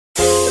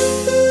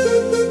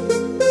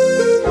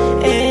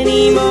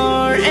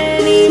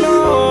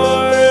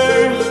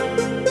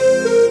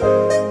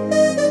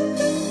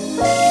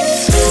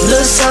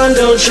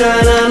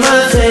shine on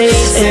my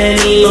face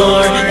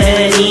anymore,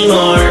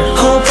 anymore.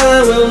 Hope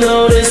I will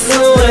notice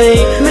the way,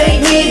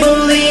 make me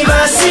believe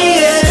I see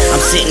it. I'm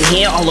sitting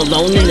here all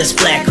alone in this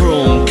black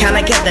room,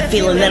 kinda get the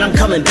feeling that I'm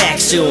coming back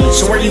soon.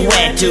 So where you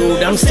at,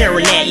 dude? I'm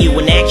staring at you,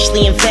 and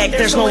actually, in fact,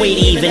 there's no way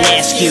to even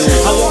ask you.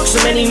 I walk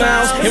so many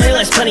miles and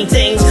realize plenty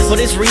things, but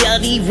is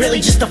reality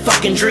really just a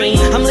fucking dream?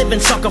 I'm living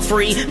sucker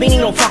free, meaning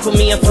don't fuck with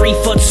me. A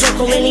 3-foot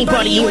circle,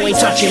 anybody who ain't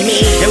touching me.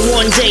 And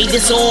one day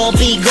this'll all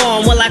be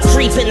gone. Well, I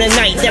creep in the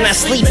night, then I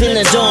sleep in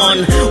the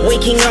dawn,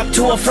 waking up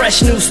to a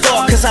fresh new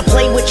start. Cause I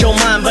play with your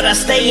mind, but I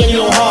stay in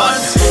your heart.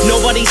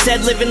 Nobody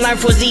said living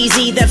life was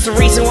easy. That's the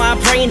reason why I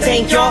pray and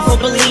thank y'all for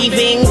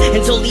believing.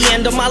 Until the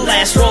end of my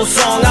last row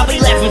song, I'll be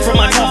laughing from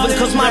my coffin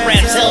cause my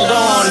rap's held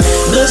on.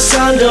 The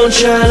sun don't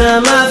shine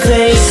on my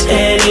face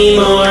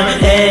anymore,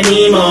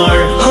 anymore.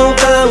 Hope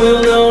I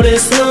will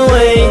notice the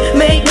way,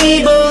 make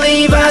me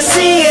believe I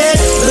see it.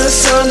 The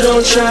sun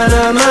don't shine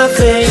on my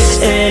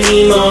face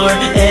anymore,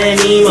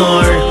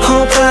 anymore.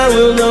 Hope I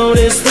will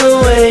notice the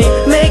way,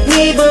 make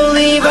me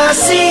believe I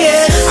see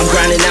it. I'm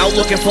grinding out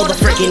looking for the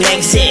freaking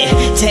exit.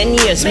 10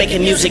 years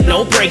making music,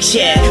 no breaks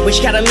yet,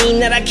 which gotta mean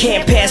that I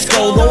can't pass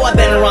go. Though I've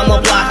been around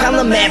the block, on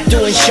the map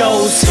doing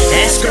shows.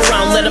 Ask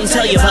around, let them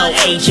tell you about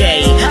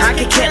AJ. I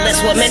could care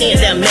less what many of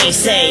them may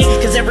say,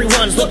 cause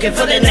everyone's looking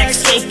for the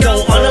next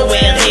scapegoat,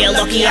 unaware they are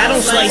lucky I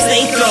don't slice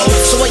they throat.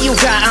 So what you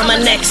got on my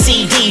next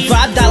CD?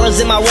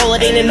 $5 in my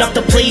wallet ain't enough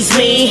to please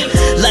me,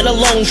 let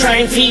alone try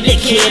and feed the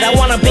kid. I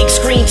want a big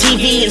screen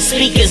TV and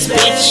speakers,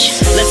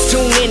 bitch. Let's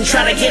tune in,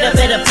 try to get a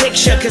better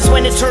picture, cause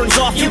when it turns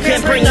off you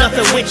can't bring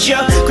nothing with you.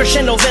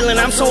 Crescendo villain,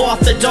 I'm so off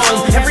the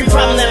dome. Every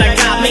problem that I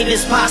got made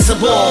this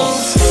possible.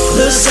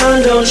 The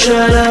sun don't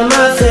shine on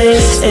my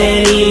face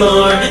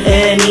anymore,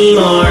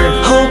 anymore.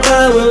 Hope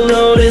I will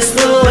notice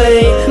the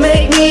way,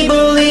 make me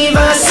believe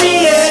I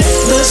see it.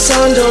 The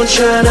sun don't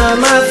shine on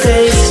my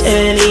face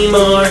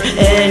anymore,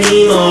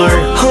 anymore.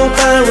 Hope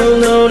I will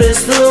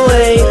notice the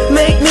way,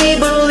 make me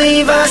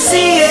believe I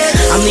see it.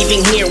 I'm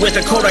leaving here with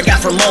a quote I got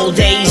from old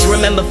days.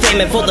 Remember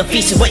famine for the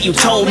feast is what you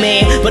told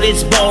me, but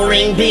it's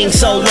boring being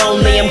so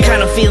lonely. I'm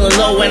kinda feeling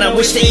low and I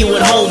wish that you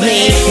would hold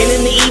me. And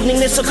in the evening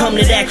this'll come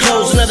to that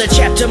close, another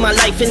chapter of my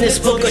life in this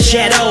book of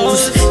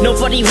shadows.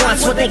 Nobody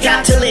wants what they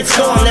got till it's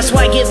gone, that's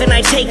why give and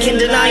I take and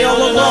deny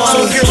all along.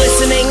 So if you're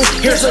listening,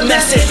 here's a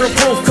message for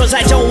proof, cause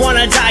I don't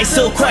wanna die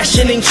still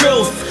questioning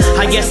truth.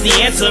 I guess the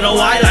answer to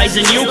why lies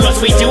in you,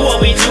 cause we do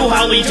what we do,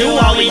 how we do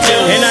all we do.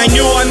 And I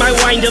knew I might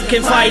wind up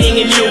confiding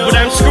in you, but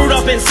I'm screwed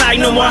up inside,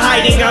 no more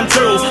hiding, I'm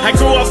through. I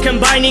grew up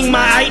combining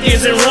my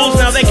ideas and rules,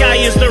 now that guy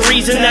is the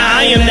reason that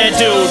I am that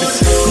dude.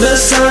 The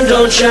sun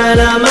don't shine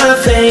on my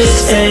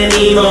face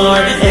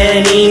anymore,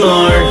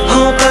 anymore.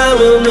 Hope I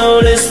will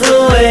notice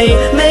the way,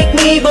 make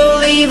me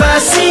believe I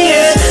see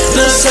it.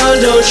 The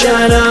sun don't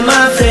shine on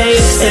my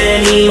face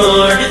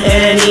anymore,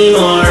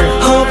 anymore.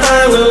 Hope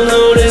I will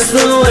notice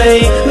the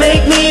way,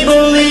 make me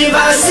believe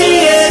I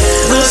see it.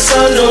 The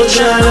sun don't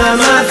shine on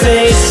my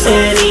face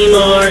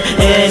anymore,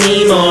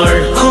 anymore.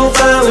 Hope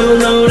I will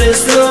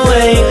notice the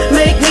way,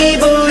 make me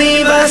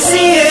believe I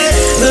see it.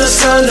 The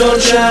sun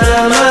don't shine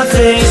on my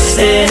face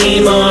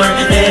anymore,